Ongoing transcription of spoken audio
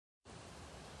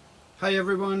Hi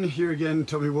everyone, here again,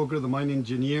 Tommy Walker, the Mind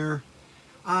Engineer.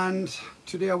 And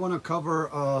today I want to cover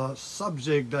a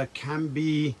subject that can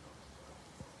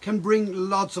bring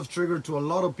lots of trigger to a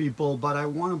lot of people, but I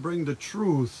want to bring the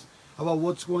truth about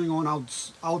what's going on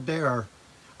out there.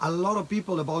 A lot of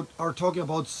people are talking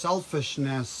about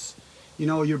selfishness. You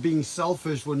know, you're being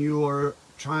selfish when you are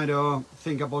trying to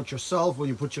think about yourself, when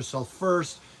you put yourself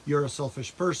first. You're a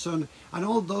selfish person, and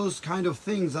all those kind of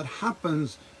things that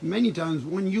happens many times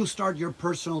when you start your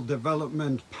personal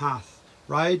development path,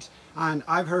 right? And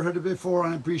I've heard it before,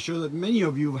 and I'm pretty sure that many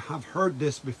of you have heard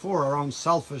this before around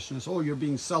selfishness. Oh, you're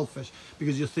being selfish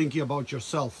because you're thinking about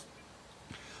yourself.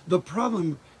 The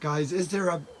problem, guys, is there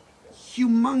a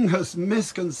humongous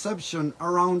misconception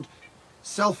around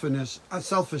selfishness,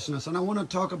 and I want to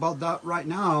talk about that right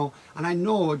now. And I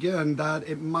know again that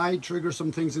it might trigger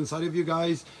some things inside of you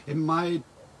guys. It might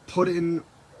put in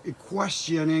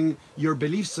questioning your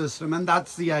belief system, and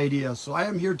that's the idea. So I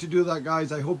am here to do that,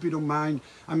 guys. I hope you don't mind.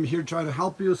 I'm here trying to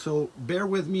help you, so bear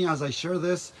with me as I share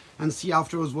this and see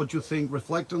afterwards what you think.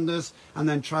 Reflect on this and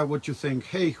then try what you think.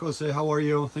 Hey Jose, how are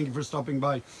you? Thank you for stopping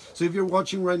by. So if you're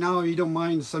watching right now, you don't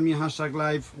mind, send me a hashtag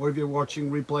live, or if you're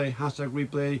watching replay, hashtag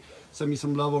replay, send me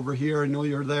some love over here. I know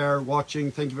you're there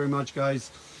watching. Thank you very much, guys.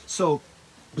 So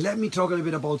let me talk a little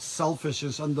bit about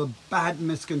selfishness and the bad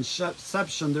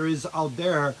misconception there is out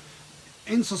there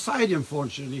in society,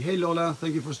 unfortunately. Hey Lola,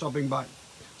 thank you for stopping by.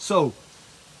 So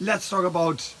let's talk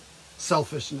about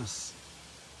selfishness.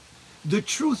 The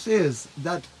truth is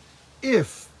that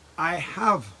if I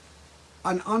have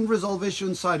an unresolved issue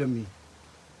inside of me,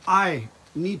 I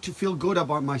need to feel good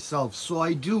about myself. So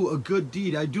I do a good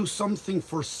deed. I do something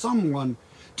for someone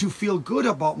to feel good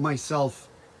about myself.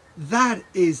 That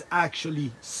is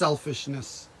actually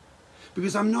selfishness,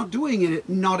 because I'm not doing it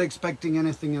not expecting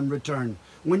anything in return.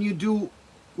 When you do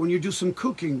some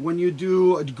cooking, when you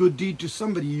do a good deed to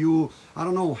somebody, you, I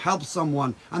don't know, help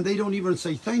someone and they don't even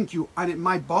say thank you, and it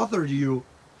might bother you.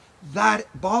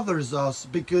 That bothers us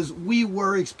because we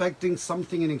were expecting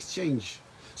something in exchange.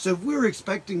 So if we're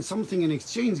expecting something in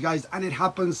exchange, guys, and it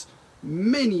happens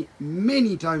many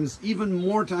times, even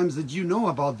more times that you know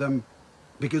about them,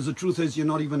 because the truth is you're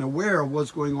not even aware of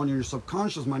what's going on in your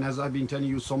subconscious mind, as I've been telling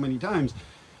you so many times.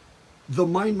 The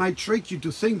mind might trick you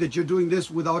to think that you're doing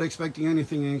this without expecting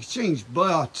anything in exchange.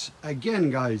 But again,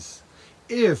 guys,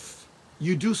 if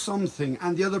you do something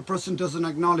and the other person doesn't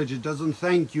acknowledge it, doesn't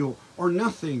thank you or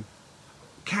nothing,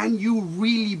 can you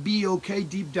really be okay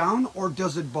deep down, or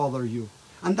does it bother you?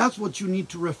 And that's what you need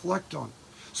to reflect on.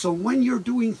 So when you're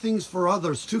doing things for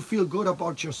others to feel good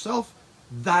about yourself,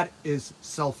 that is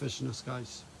selfishness,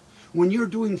 guys. When you're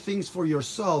doing things for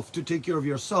yourself to take care of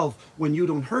yourself, when you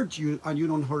don't hurt you and you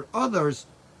don't hurt others,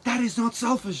 that is not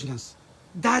selfishness.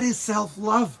 That is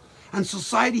self-love. And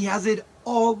society has it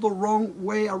all the wrong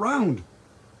way around.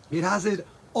 It has it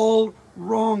all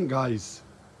wrong, guys.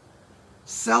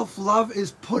 Self-love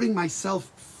is putting myself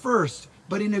first,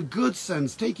 but in a good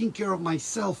sense, taking care of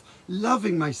myself,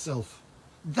 loving myself.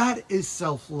 That is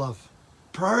self-love.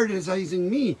 Prioritizing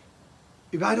me.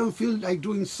 If I don't feel like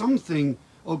doing something,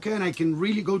 okay, and I can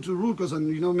really go to the root because,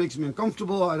 you know, it makes me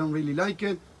uncomfortable, I don't really like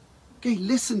it, okay,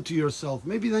 listen to yourself.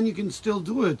 Maybe then you can still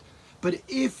do it. But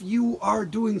if you are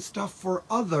doing stuff for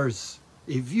others,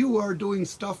 if you are doing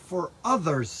stuff for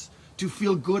others to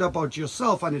feel good about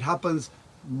yourself, and it happens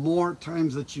more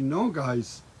times that you know,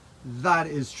 guys, that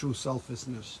is true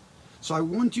selfishness. So I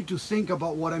want you to think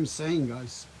about what I'm saying,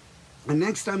 guys. And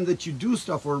next time that you do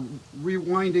stuff, or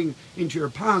rewinding into your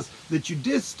past, that you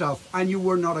did stuff and you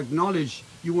were not acknowledged,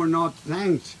 you were not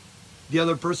thanked, the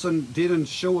other person didn't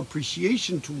show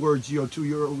appreciation towards you or to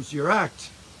your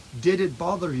act, did it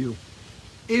bother you?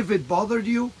 If it bothered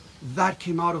you, that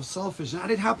came out of selfishness.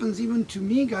 And it happens even to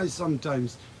me, guys,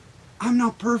 sometimes. I'm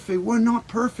not perfect. We're not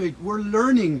perfect. We're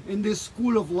learning in this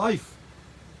school of life.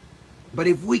 But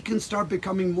if we can start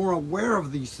becoming more aware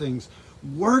of these things,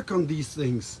 work on these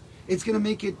things, it's going to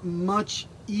make it much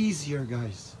easier,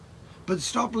 guys. But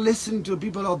stop listening to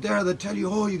people out there that tell you,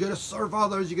 oh, you got to serve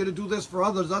others, you got to do this for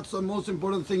others. That's the most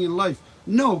important thing in life.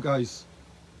 No, guys.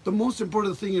 The most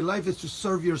important thing in life is to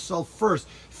serve yourself first.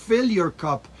 Fill your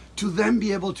cup to then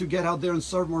be able to get out there and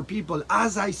serve more people.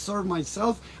 As I serve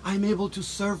myself, I'm able to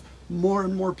serve more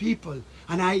and more people.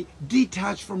 And I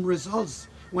detach from results.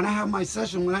 When I have my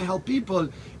session, when I help people,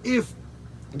 if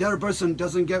the other person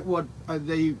doesn't get what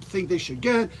they think they should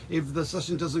get, if the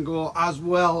session doesn't go as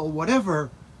well or whatever,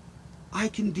 I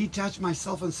can detach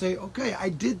myself and say, okay, I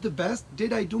did the best.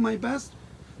 Did I do my best?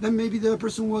 Then maybe the other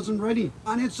person wasn't ready,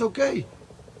 and it's okay.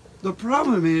 The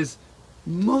problem is,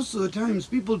 most of the times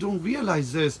people don't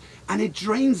realize this, and it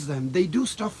drains them. They do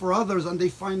stuff for others and they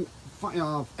find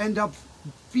end up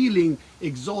feeling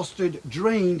exhausted,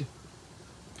 drained,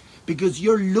 because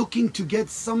you're looking to get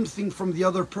something from the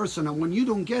other person. And when you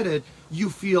don't get it, you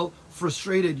feel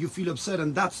frustrated, you feel upset,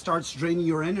 and that starts draining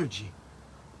your energy.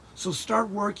 So start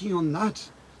working on that.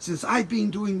 Since I've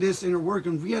been doing this inner work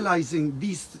and realizing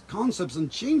these concepts and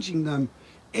changing them,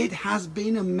 it has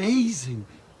been amazing.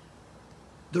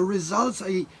 The results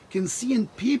I can see in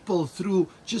people through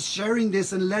just sharing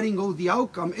this and letting go of the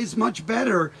outcome is much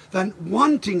better than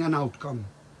wanting an outcome.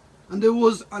 And there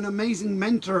was an amazing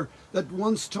mentor that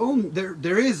once told me,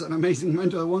 there is an amazing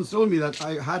mentor that once told me, that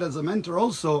I had as a mentor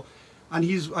also, and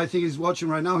I think he's watching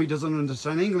right now, he doesn't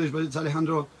understand English, but it's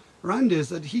Alejandro Randes,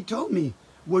 that he told me,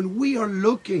 when we are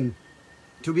looking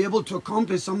to be able to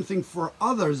accomplish something for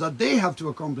others that they have to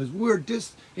accomplish,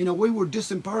 in a way we're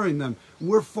disempowering them.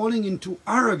 We're falling into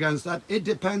arrogance that it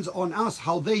depends on us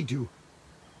how they do.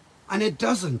 And it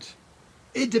doesn't.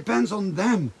 It depends on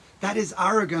them. That is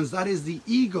arrogance. That is the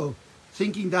ego,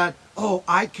 thinking that, oh,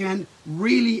 I can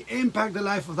really impact the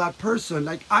life of that person,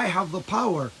 like I have the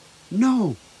power.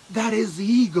 No, that is the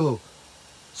ego.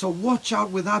 So watch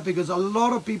out with that, because a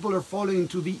lot of people are falling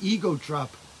into the ego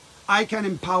trap. I can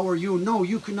empower you. No,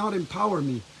 you cannot empower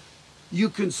me. You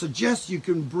can suggest, you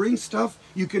can bring stuff,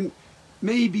 you can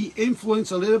maybe influence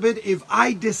a little bit if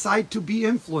I decide to be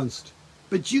influenced.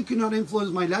 But you cannot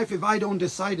influence my life if I don't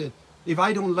decide it, if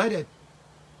I don't let it.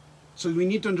 So we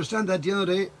need to understand that at the end of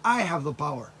the day, I have the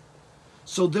power.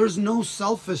 So there's no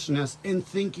selfishness in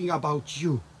thinking about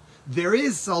you. There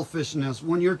is selfishness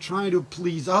when you're trying to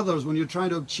please others, when you're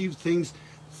trying to achieve things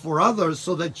for others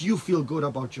so that you feel good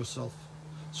about yourself.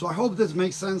 So I hope this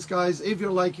makes sense, guys. If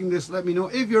you're liking this, let me know.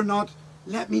 If you're not,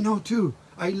 let me know too.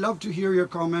 I love to hear your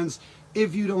comments.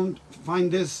 If you don't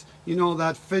find this,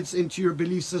 that fits into your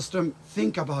belief system,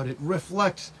 think about it,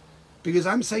 reflect. Because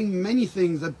I'm saying many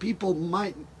things that people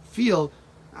might feel,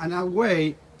 in a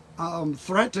way,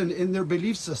 threatened in their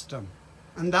belief system.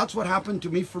 And that's what happened to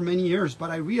me for many years. But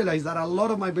I realized that a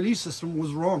lot of my belief system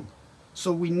was wrong.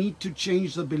 So we need to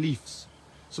change the beliefs.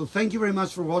 So thank you very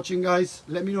much for watching, guys.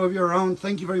 Let me know if you're around.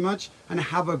 Thank you very much, and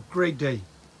have a great day.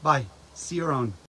 Bye. See you around.